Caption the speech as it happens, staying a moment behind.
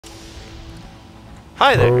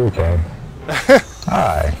Hi there. Okay.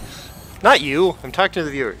 Hi. Not you. I'm talking to the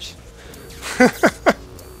viewers.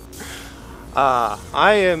 I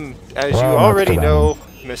am, as you already know,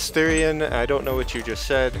 Mysterian. I don't know what you just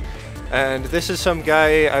said. And this is some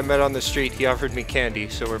guy I met on the street. He offered me candy,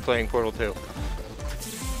 so we're playing Portal 2.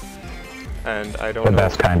 And I don't know. The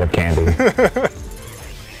best kind of candy.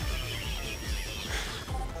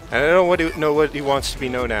 And I don't know what he wants to be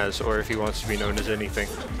known as, or if he wants to be known as anything.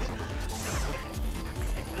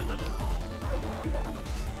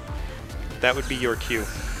 That would be your cue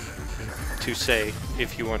to say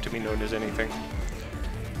if you want to be known as anything.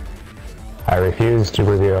 I refuse to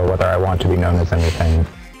reveal whether I want to be known as anything.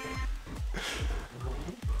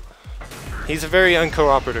 He's a very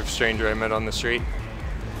uncooperative stranger I met on the street.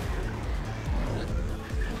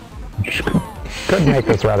 Could make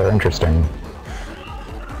this rather interesting.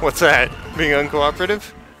 What's that? Being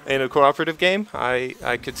uncooperative? In a cooperative game?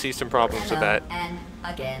 I could see some problems with that. And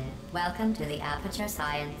again, welcome to the Aperture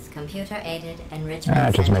Science Computer-Aided Enrichment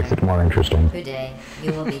That just Center. makes it more interesting. Today,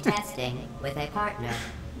 you will be testing with a partner.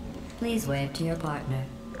 Please wave to your partner.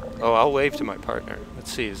 Oh, I'll wave to my partner.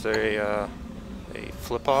 Let's see, is there a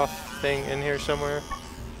flip-off thing in here somewhere?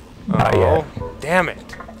 Not yet. Damn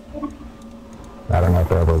it! I don't know if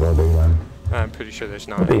there ever will be one. I'm pretty sure there's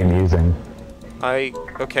not. It'd be amusing.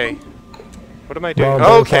 Okay. What am I doing? Well,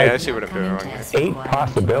 oh, there's okay, like I see what I'm doing wrong here. 8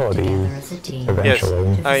 possibilities eventually.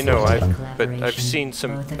 Yes, I know, but I've seen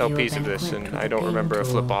some LPs of this, and I don't remember a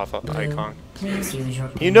flip-off icon.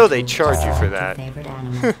 You know they charge you for that.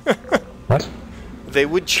 What? They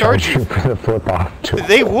would charge you. for the flip-off tool.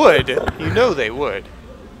 They would. You know they would.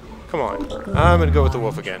 Come on. I'm gonna go with the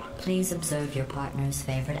wolf again. Please observe your partner's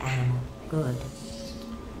favorite animal. Good.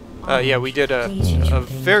 Yeah, we did a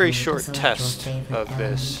very short test of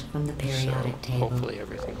this, so hopefully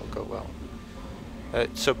everything will go well.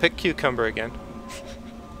 So pick cucumber again.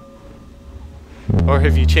 Or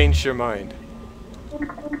have you changed your mind?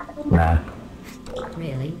 Nah.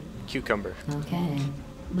 Really? Cucumber. Okay.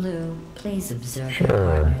 Blue, please observe Sure.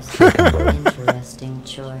 your partner's favorite interesting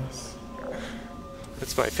choice.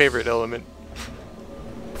 That's my favorite element.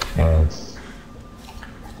 Yes.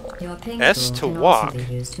 Your pink S tool to can walk. also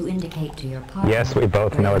be used to indicate to your partner Yes, we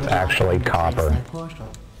both know it's where you actually would like to place copper. their portal.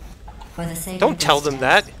 For the sake Don't of tell this them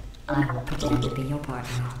that. test, I will pretend to be your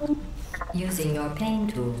partner. Using your pain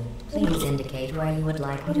tool, please indicate where you would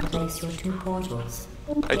like me to place your 2 portals.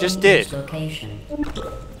 I just In did. each location.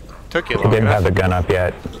 Took you She long didn't have enough. the gun up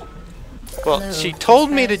yet. Well, Blue, she told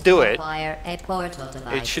me to first do it. acquire a portal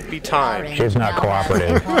device. It should be timed. Orange She's not now has a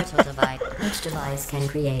cooperative. portal device. Each device can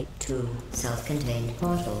create 2 self-contained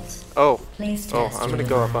portals. Oh, Please test Oh, I'm your gonna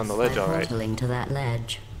go up on the device ledge, by alright. portaling to that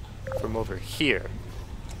ledge. from over here.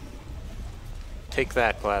 Take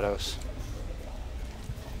that, GLaDOS.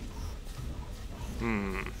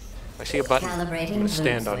 I see a button. I'm Calibrating gonna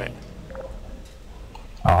stand blue's on it. weight.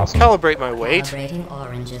 Awesome. Calibrate my weight. Calibrating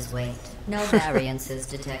orange's weight. No variances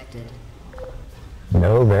detected.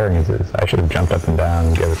 No variances. I should have jumped up and down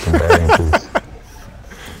and give it some variances.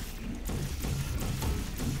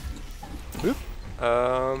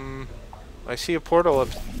 I see a portal up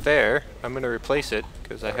there. I'm gonna replace it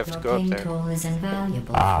because I have to Your go up ping there. tool is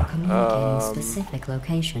invaluable Ah, for communicating specific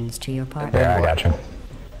locations to your partner. Yeah, I gotcha.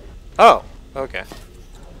 Oh, okay.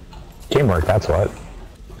 Teamwork, that's what.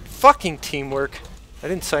 Fucking teamwork. I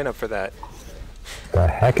didn't sign up for that. The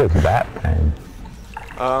heck is that thing?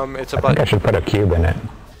 It's a I think I button. should put a cube in it.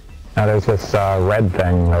 Now there's this red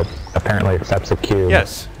thing that apparently accepts a cube.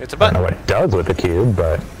 Yes, it's a I don't know button. what it does with the cube,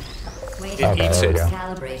 but Weight It eats there we it. go.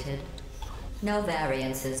 calibrated. No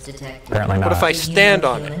variances detected. apparently What not. if I stand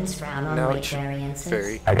on it? Humans frown on Now weight it should variances.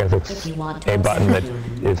 vary. I guess If it's you want to a button that observe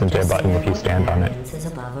human, isn't a just button say if you weight stand on it. variance is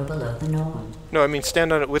above or below the norm. No, I mean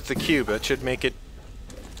stand on it with the cube. That should make it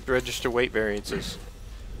register weight variances.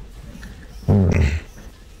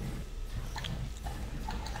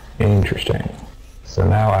 Interesting. So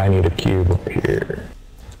now I need a cube over here.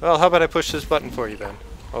 Well, how about I push this button for you then?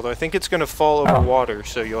 Although I think it's going to fall over Oh. water,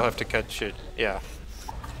 so you'll have to catch it. Yeah.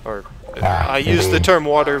 Or Ah, I use the indeed. term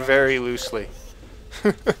water very loosely.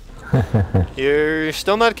 You're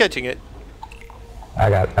still not catching it. I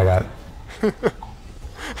got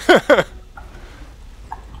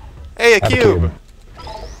Hey, a have a cube.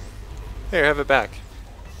 Here, have it back.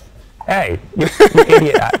 Hey, you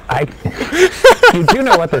idiot! You do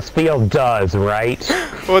know what this field does, right?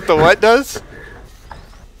 What the what does?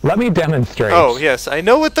 Let me demonstrate. Oh, yes, I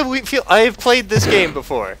know what the wheat field. I have played this game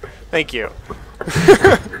before. Thank you.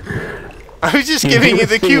 I was just giving do you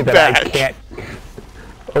the see cube that I back. can't-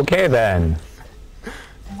 Okay then.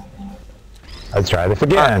 Let's try this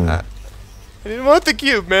again. I didn't want the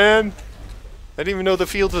cube, man. didn't even know the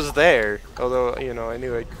field was there. Although, you know, I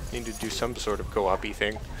knew I needed to do some sort of co-op-y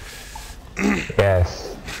thing.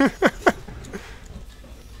 Yes.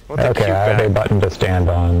 What the Okay, cute I have a bag. button to stand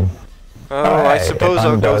on. Oh, I Hey, suppose it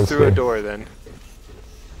I'll go undoes through a the- door then.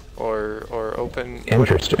 Or open...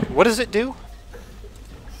 Interesting. What does it do?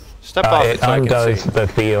 Step off It so I can undoes see. the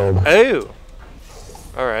field. Oh!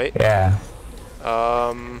 Alright. Yeah.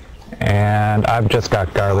 And I've just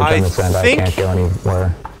got garbage I on this end. I think- can't go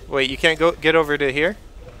anywhere. Wait, you can't get over to here?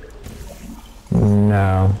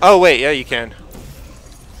 No. Oh, wait, yeah, you can.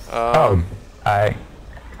 Oh,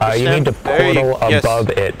 you need to there you- portal yes. above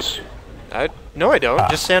it. No, I don't.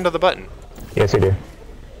 Just stand on the button. Yes, you do.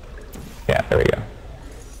 Yeah, there we go.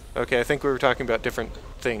 Okay, I think we were talking about different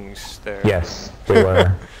things there. Yes, we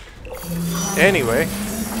were. Anyway,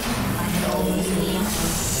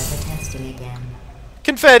 The testing again.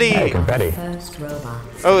 confetti! Hey, confetti. First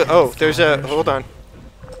robots. Oh, there's a... Hold on.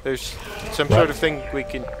 There's some sort of thing we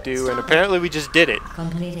can do, and apparently we just did it.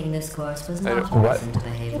 Completing this course was I not don't- What? reason to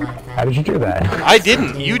behave like that. How did you do that? I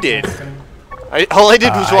didn't. You did. All I did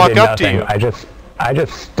was I walk did up to nothing. you. I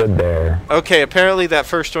just stood there. Okay, apparently that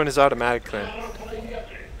first one is automatic then.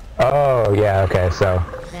 Oh, yeah, okay, so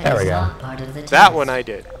That there is we go. not part of the That test. one I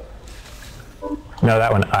did. No,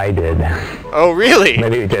 that one I did. Oh, really?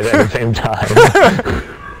 Maybe we did it at the same time.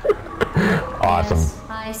 Awesome. Yes,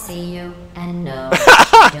 I see you, and no,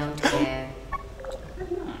 I don't care.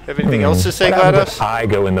 Have anything else to say, What happens GLaDOS? if I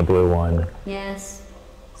go in the blue one? Yes,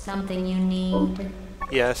 something you need.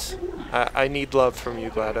 Yes. I need love from you,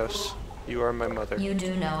 GLaDOS. You are my mother. You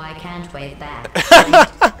do know I can't wave back.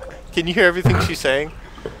 right? Can you hear everything she's saying?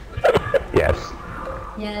 Yes.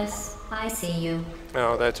 Yes, I see you.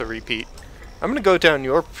 Oh, that's a repeat. I'm gonna go down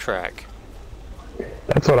your track.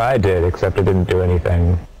 That's what I did, except it didn't do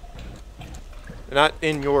anything. Not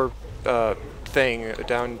in your thing,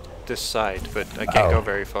 down this side, but I can't Oh. go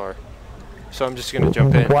very far. So I'm just gonna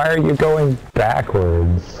jump in. Why are you going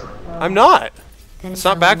backwards? I'm not! Can It's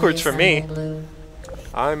not someone backwards use for me. something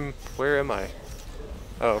blue? Where am I?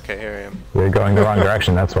 Oh, okay, here I am. You're going the wrong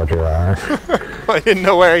direction, that's what you are. I didn't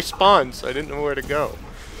know where I spawned, so I didn't know where to go.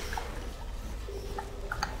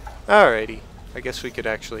 Alrighty. I guess we could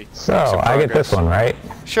actually So, make some I get this progress. one, right?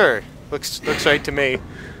 Sure. Looks right to me.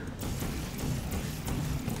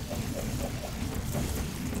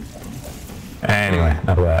 Anyway,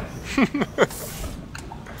 enough of that.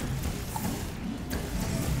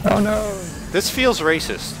 Oh no! This feels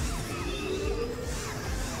racist.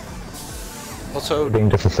 Also, Being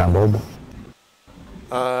disassembled.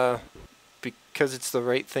 because it's the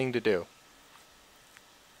right thing to do.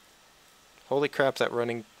 Holy crap, that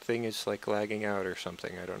running thing is like lagging out or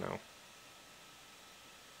something, I don't know.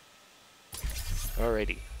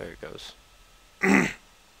 Alrighty, there it goes.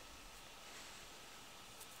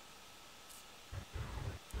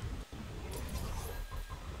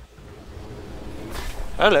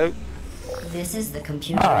 Hello. This is the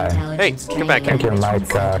Computer Hi. Intelligence Hey, come back Training here. and I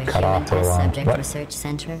think your Enrichment mic, Center cut here off at for a Test while. Subject What? Research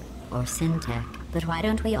Center, or SynTech. But why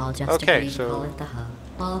don't we all just Okay, agree to so- call it the Hub?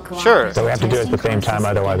 All Sure. So we have to do it at the same testing time, courses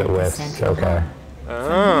otherwise it begin at the whiffs. central Okay. hub.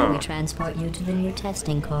 From here we Oh. transport you to the new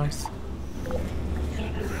testing course.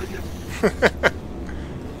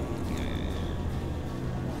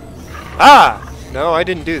 Ah! No, I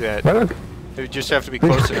didn't do that. What It would just have to be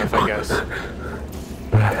close enough, I guess.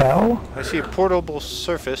 the hell? I see a portable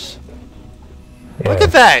surface. Yeah. Look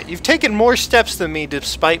at that! You've taken more steps than me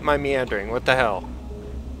despite my meandering. What the hell?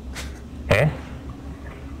 Eh?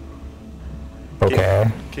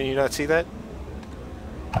 Okay. Can you not see that?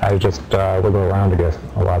 I just wiggle around, I guess.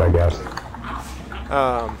 A lot, I guess.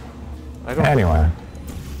 I don't... Anyway.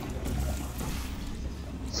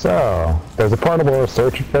 So, there's a portable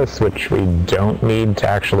researchifus which we don't need to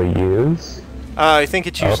actually use. I think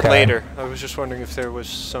it's used Okay. later. I was just wondering if there was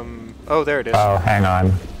some... Oh, there it is. Oh, hang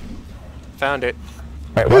on. Found it.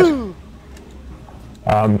 Wait, what? Woo!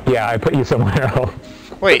 Yeah, I put you somewhere else.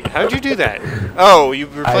 Wait, how'd you do that? Oh, you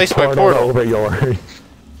replaced my I portal. over yours.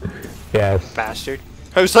 Yes. Bastard.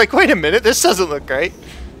 I was like, wait a minute, this doesn't look right.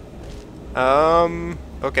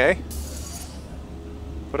 Okay.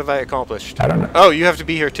 What have I accomplished? I don't know. Oh, you have to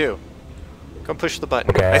be here too. Come push the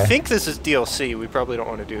button. Okay. I think this is DLC. We probably don't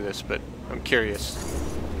want to do this, but I'm curious.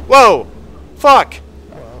 Whoa! Fuck!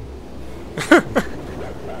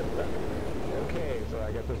 Okay, so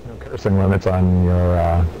I guess there's no cursing limits on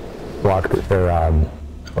your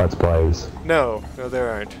Let's Plays. No, there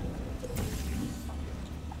aren't.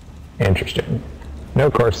 Interesting. No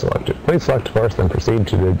course selected. Please select course, then proceed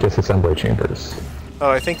to the disassembly chambers. Oh,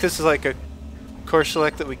 I think this is like a course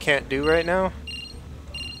select that we can't do right now.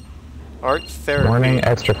 Art therapy. Warning,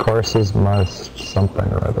 extra courses must something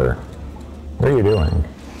or other. What are you doing?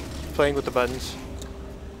 Playing with the buttons.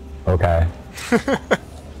 Okay.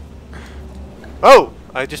 Oh!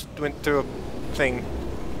 I just went through a thing.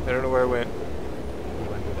 I don't know where I went.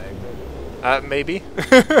 Maybe.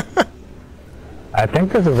 I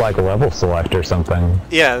think this is like a level select or something.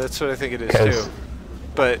 Yeah, that's what I think it is too.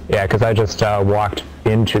 But yeah, because I just walked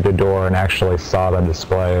into the door and actually saw the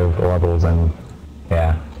display of the levels, and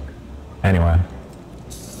yeah. Anyway,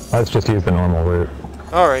 let's just use the normal route.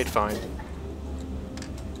 alright, fine.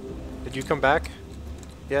 Did you come back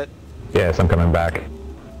yet? Yes, I'm coming back.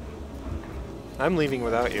 I'm leaving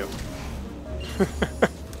without you.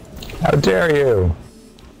 How dare you?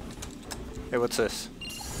 Hey, what's this?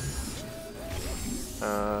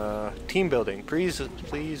 Team building. Please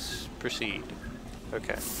proceed.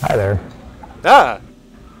 Okay. Hi there. Ah!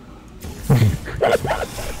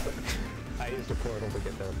 I used a portal to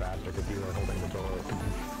get there faster because you were holding the door.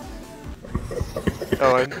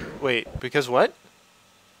 Oh, wait, because what?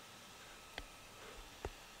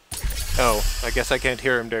 Oh, I guess I can't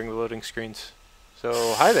hear him during the loading screens.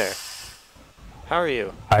 So, hi there. How are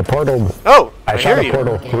you? I portaled. Oh, I hear shot a you.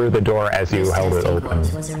 portal through the door as you held it open.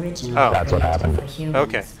 Oh. That's what happened.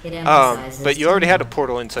 Okay. But you already had a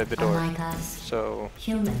portal inside the door. So,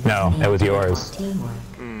 No, it was yours. if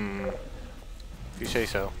you say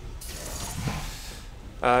so.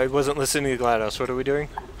 I wasn't listening to GLaDOS. What are we doing?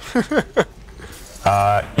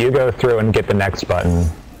 You go through and get the next button.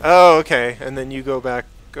 Oh, okay. And then you go back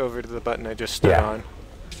over to the button I just stood Yeah. on.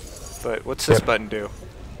 But what's this Yep. button do?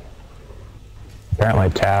 Apparently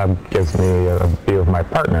tab gives me a view of my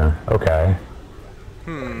partner. Okay.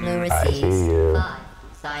 I see you.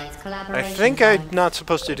 I think I'm not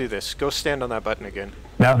supposed to do this. Go stand on that button again.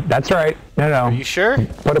 No, that's right. No. Are you sure?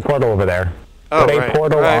 Put a portal over there. Oh, Put a right.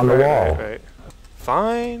 portal on the wall. Right.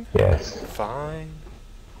 Fine. Yes. Fine.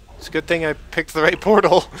 It's a good thing I picked the right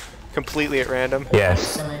portal completely at random.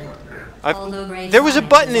 Yes. There was a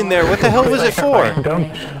button in there. What the hell was it for?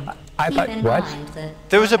 I thought, what?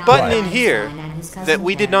 There was a button in here that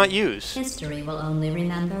we did not use. History will only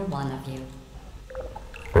remember one of you.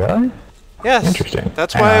 Really? Yes. Interesting.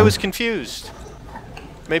 That's why I was confused.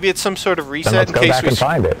 Maybe it's some sort of Then reset let's in go case back we and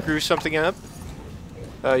find it. screw something up.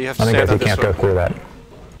 You have to I think stand you on this can't go one. through that.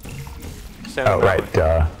 Stand Oh, on that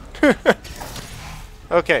right. one.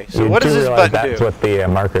 Okay, so You what does do this realize button that's do? what the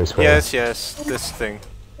marker's for. Yes, this thing.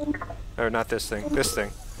 Or not this thing, this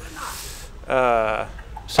thing. So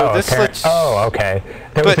Oh, this lets... oh, okay.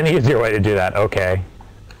 There was But- an easier way to do that. Okay.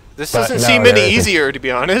 This but doesn't no, seem there any isn't. easier, to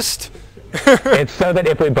be honest. It's so that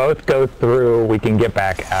if we both go through, we can get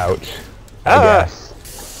back out. I Ah. guess.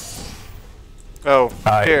 Oh,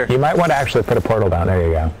 here. You might want to actually put a portal down. There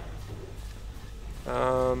you go.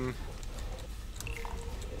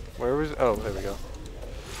 Where was... Oh, there we go.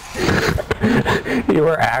 You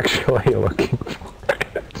were actually looking for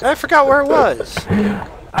it. I forgot where it was.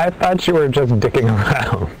 I thought you were just dicking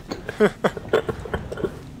around.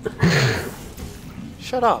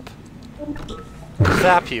 Shut up.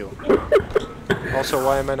 Zap you. Also,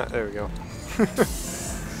 why am I not... There we go.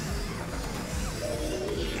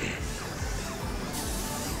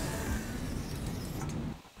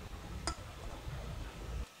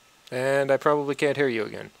 And I probably can't hear you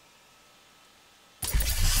again.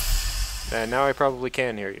 And now I probably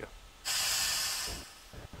can hear you.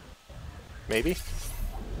 Maybe?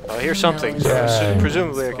 I hear something, so Yeah.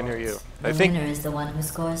 presumably I can hear you. I The think... winner is the one who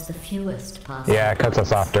scores the fewest possible. Yeah, it cuts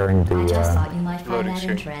us off during I just the, thought you might find loading that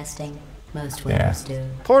screen. interesting. Most winners do.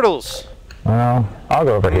 Portals! well, I'll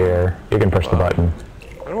go over here. You can push the button.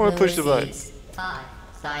 I don't want to push the button. Ulysses, 5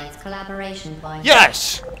 science collaboration points.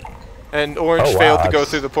 Yes! And Orange Oh, wow, failed to go that's-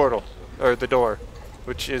 through the portal. Or the door.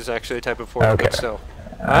 Which is actually a type of portal, Okay. but still.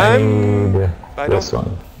 I need I this don't-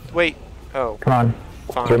 one. Wait. Oh, Come on.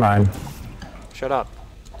 Fine. Through mine. shut up.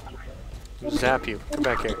 Zap you. Come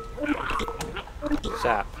back here.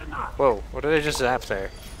 Zap. Whoa, what did I just zap there?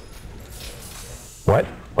 What?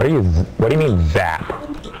 What do you mean zap?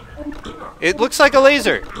 It looks like a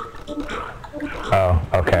laser! Oh,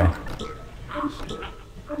 okay.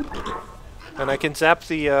 And I can zap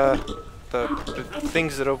the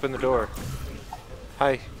things that open the door.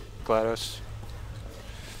 Hi, GLaDOS.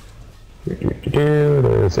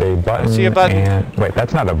 There's a button. see a button. And, wait,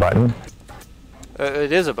 that's not a button.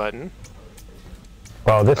 It is a button.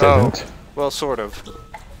 Well, this Oh, isn't. well, sort of.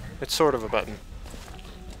 It's sort of a button.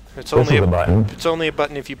 It's This only is a button. It's only a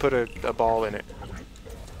button if you put a ball in it.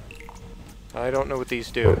 I don't know what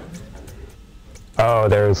these do. Oh,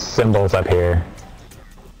 there's symbols up here.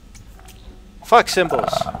 Fuck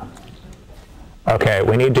symbols. Okay,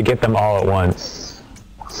 we need to get them all at once.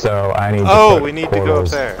 So I need to Oh, put we need to go up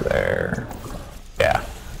portals there. there. Yeah.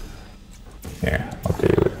 Here, I'll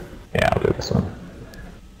do... Yeah, I'll do this one.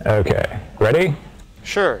 Okay. Ready?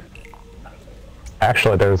 Sure.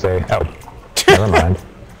 Actually, there's a... Oh. Never mind.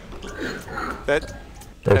 That...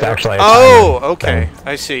 There's actually a Oh, timer okay. thing.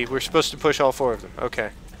 I see. We're supposed to push all 4 of them.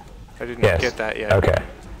 Okay. I didn't Yes. get that yet. Okay.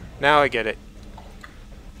 Now I get it.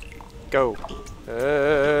 Go.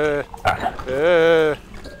 Ah,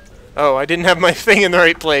 Oh, I didn't have my thing in the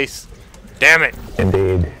right place. Damn it.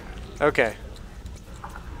 indeed. Okay.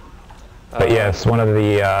 But yes, one of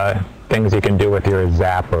the things you can do with your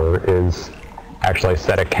zapper is actually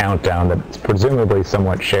set a countdown that's presumably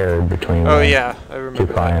somewhat shared between Oh the yeah, I remember two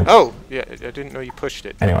that. clients. Oh, yeah, I didn't know you pushed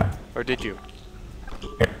it. Anyway. Or did you?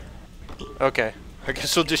 Here. Okay. I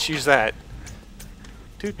guess we'll just use that.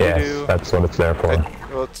 Doo -doo Yes, -doo. that's what it's there for.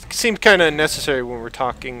 Well, it seemed kind of necessary when we're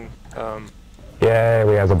talking Yay,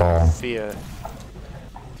 we have a ball. via...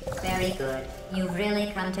 Very good. You've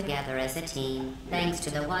really come together as a team, thanks to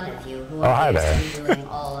the one of you who Oh, hi appears there. to be doing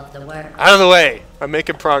all of the work. Out of the way! I'm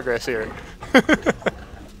making progress here.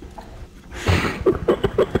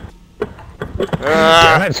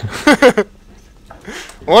 Damn it!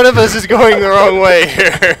 One of us is going the wrong way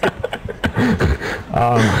here.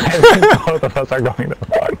 I think both of us are going the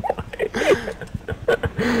wrong way.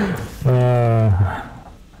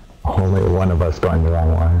 Only one of us going the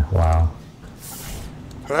wrong way. Wow.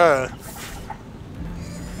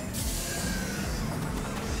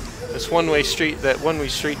 This one-way street, that one-way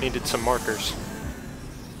street needed some markers.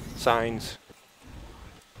 Signs.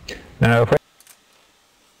 No,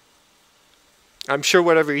 I'm sure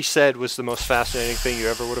whatever he said was the most fascinating thing you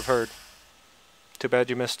ever would have heard. Too bad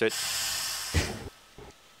you missed it.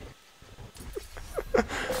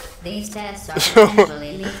 These tests are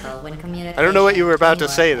potentially lethal when communication. I don't know what you were about to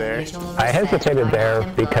say there. I hesitated there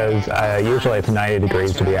because usually it's 90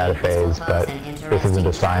 degrees to be out of phase, but this isn't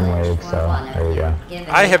a sine wave, so there you go.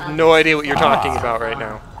 I have no idea what you're talking about right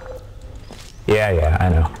now. Yeah, I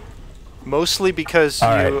know. Mostly because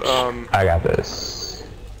Alright, you, I got this.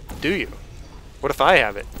 do you? What if I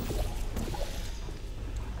have it?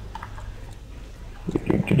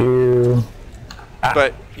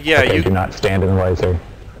 But, yeah, Okay, you... do not stand in the laser.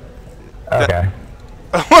 Okay.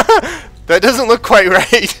 That doesn't look quite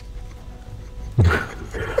right.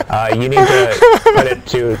 You need to put it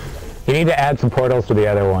to... You need to add some portals to the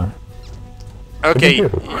other one. Okay, you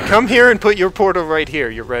do? come here and put your portal right here,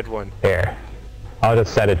 your red one. Here. I'll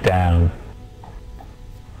just set it down.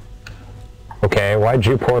 Okay, why'd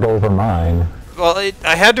you portal over mine? Well,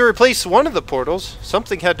 I had to replace one of the portals.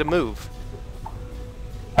 Something had to move.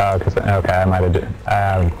 Oh, okay, I might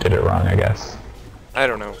have did it wrong, I guess. I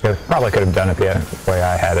don't know. Probably could have done it the way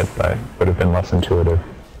I had it, but it would have been less intuitive.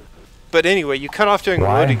 But anyway, you cut off during the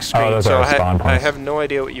Why? loading Oh, screen, those so are spawn I points. have no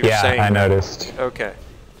idea what you were saying. Yeah, I noticed. Okay.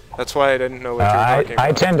 That's why I didn't know what you were talking about.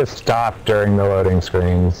 I tend to stop during the loading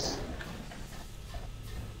screens.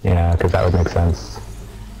 Yeah, because that would make sense.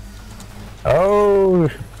 Oh,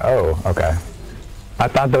 okay. I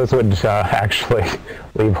thought those would actually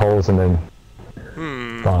leave holes and then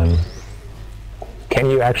fun. Can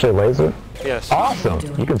you actually laser? Yes. Awesome!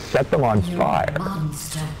 You can set them on fire.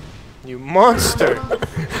 Monster. You monster!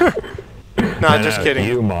 Nah, just kidding.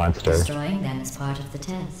 You monster. Destroying them is part of the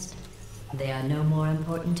test. They are no more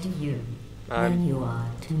important to you than you are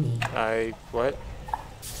to me. What?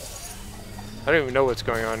 I don't even know what's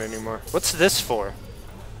going on anymore. What's this for?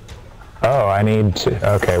 Oh, I need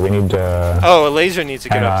to... Okay, we need to... Oh, a laser needs to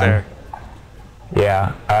get Hang up on. there.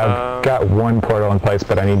 Yeah, I've got one portal in place,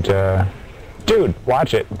 but I need to... Dude,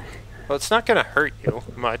 watch it. Well, it's not gonna hurt you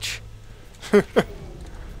much.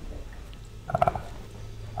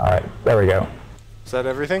 Alright, there we go. Is that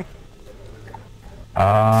everything?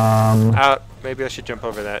 Um... Maybe I should jump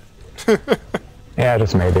over that. Yeah,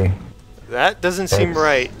 just maybe. That doesn't seem It's-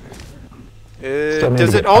 right. Still need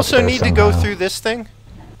Does to it get up also there need to go somehow. through this thing?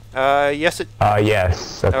 Yes, it...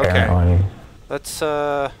 Yes, apparently. Let's,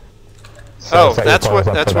 So oh, set your that's portals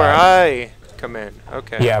up that's for where that. I come in.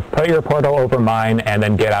 Okay. Yeah, put your portal over mine and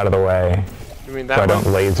then get out of the way You mean so I that don't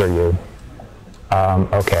one? laser you.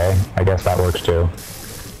 Okay, I guess that works too.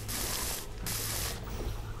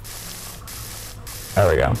 There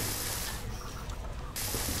we go.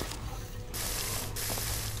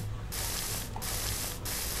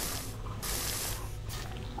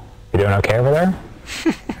 You doing okay over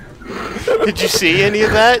there? Did you see any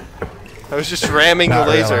of that? I was just ramming the Not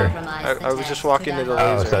laser. really. I was just walking to the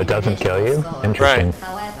Oh, laser. so it doesn't kill you? Interesting.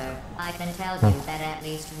 However, I can tell you that at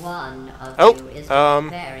least one of Oh, you is doing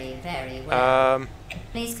very, very well.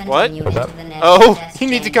 Please what? continue What's into up? the next Oh, test you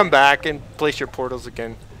need to chamber. come back and place your portals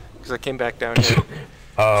again. Because I came back down here.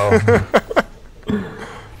 Oh.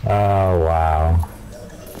 Oh, wow.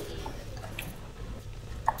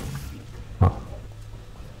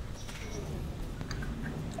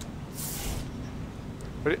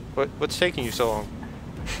 What's taking you so long?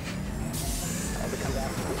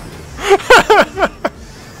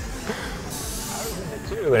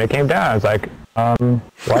 When it came down, I was like, why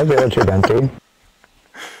is the other tube empty?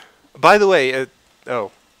 By the way,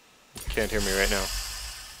 oh, can't hear me right now.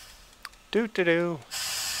 Doo.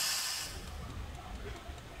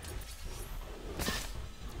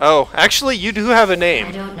 Oh, actually, you do have a I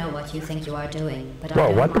name. don't know what you think you are doing, but Whoa, I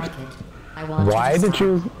don't what the- like it. I want Why you to did stop.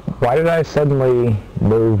 you? Why did I suddenly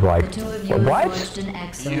move like? The two of you have What? forged an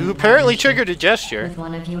excellent You apparently partnership, triggered a gesture. with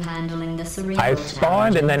one of you handling the cerebral I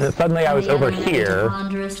spawned and then challenges, suddenly I was and the over other having to here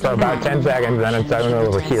ponderously for about 10 handle seconds, and then actions it's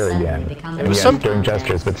over that here suddenly again. become And was yes, some- doing context.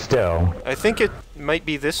 gestures, but still. I think it might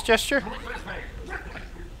be this gesture.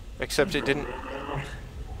 Except it didn't.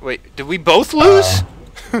 Wait, did we both lose?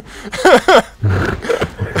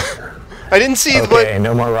 I didn't see Okay,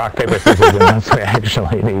 no more rock paper scissors unless we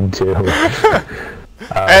actually need to.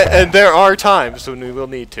 and there are times when we will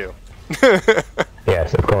need to.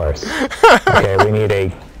 Yes, of course. Okay, we need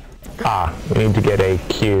a. We need to get a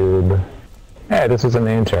cube. Hey, this was in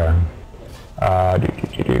the intro.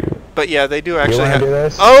 But yeah, they do actually wanna have. do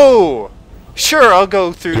this? Oh, sure. I'll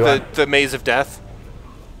go through You the want- the maze of death.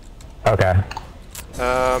 Okay.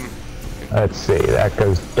 Um, Let's see. That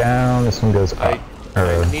goes down. This one goes up.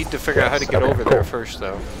 I need to figure out how to yes, get okay, over there cool. first,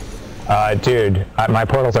 though. Dude, my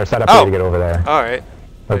portals are set up Oh. here to get over there. All right.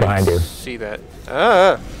 We're behind you. See that?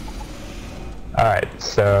 Alright,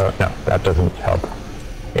 so, no, that doesn't help.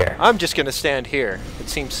 Here. I'm just gonna stand here. It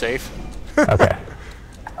seems safe. Okay.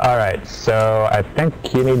 Alright, so I think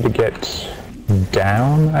you need to get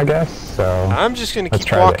down, I guess, so... I'm just gonna Let's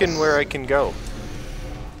keep try walking this. where I can go.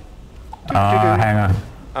 hang on.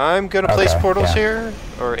 I'm gonna place Okay, portals yeah. here,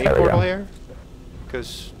 or a There we portal go. here.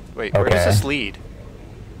 Because wait, where does Okay. this lead?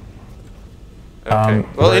 Okay. Well,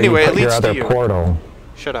 where you anyway, it put your leads to other you. portal.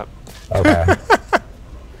 Shut up. Okay.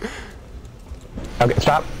 Okay,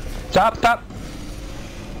 stop! Stop!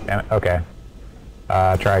 Damn it, okay.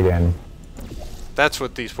 Try again. That's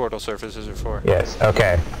what these portal surfaces are for. Yes,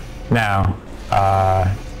 okay. Now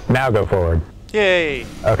go forward. Yay!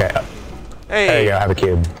 Okay, Hey! there you go, have a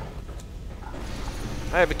cube.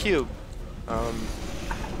 I have a cube.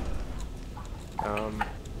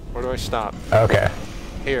 Where do I stop? Okay.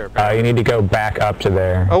 Here. You need to go back up to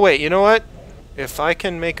there. Oh wait, you know what? If I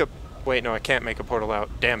can make a... Wait, no, I can't make a portal out.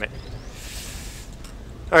 Damn it.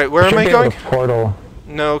 Alright, where am Should I be able going? to portal.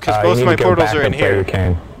 No, because You both need my to go portals back are in up where you here.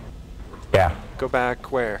 came. Yeah. Go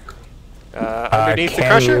back where? Underneath the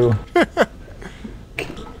Can crusher?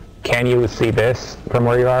 Can you see this from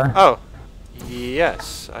where you are? Oh.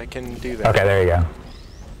 Yes, I can do that. Okay, there you go.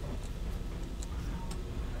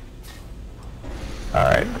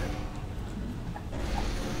 Alright.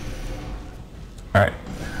 Alright.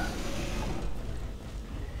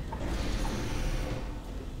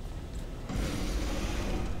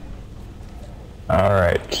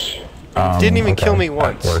 Alright. Didn't even okay, kill me that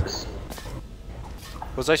once. Works.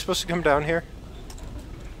 Was I supposed to come down here?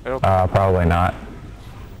 I don't... Probably not.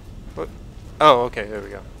 What? Oh, okay, there we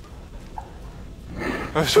go.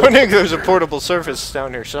 I was wondering if there was a portable surface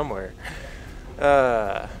down here somewhere.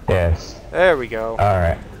 Yes. There we go.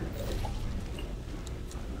 Alright.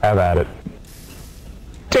 Have at it.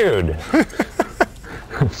 Dude!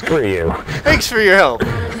 Screw you. Thanks for your help.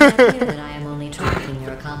 Well, it may appear that I am only tracking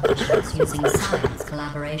your accomplishments using science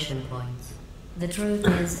collaboration points. The truth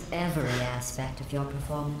is, every aspect of your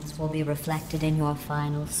performance will be reflected in your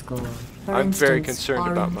final score. For I'm very instance,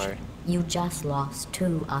 concerned about Orange, my... You just lost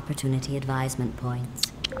 2 opportunity advisement points.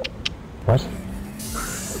 What?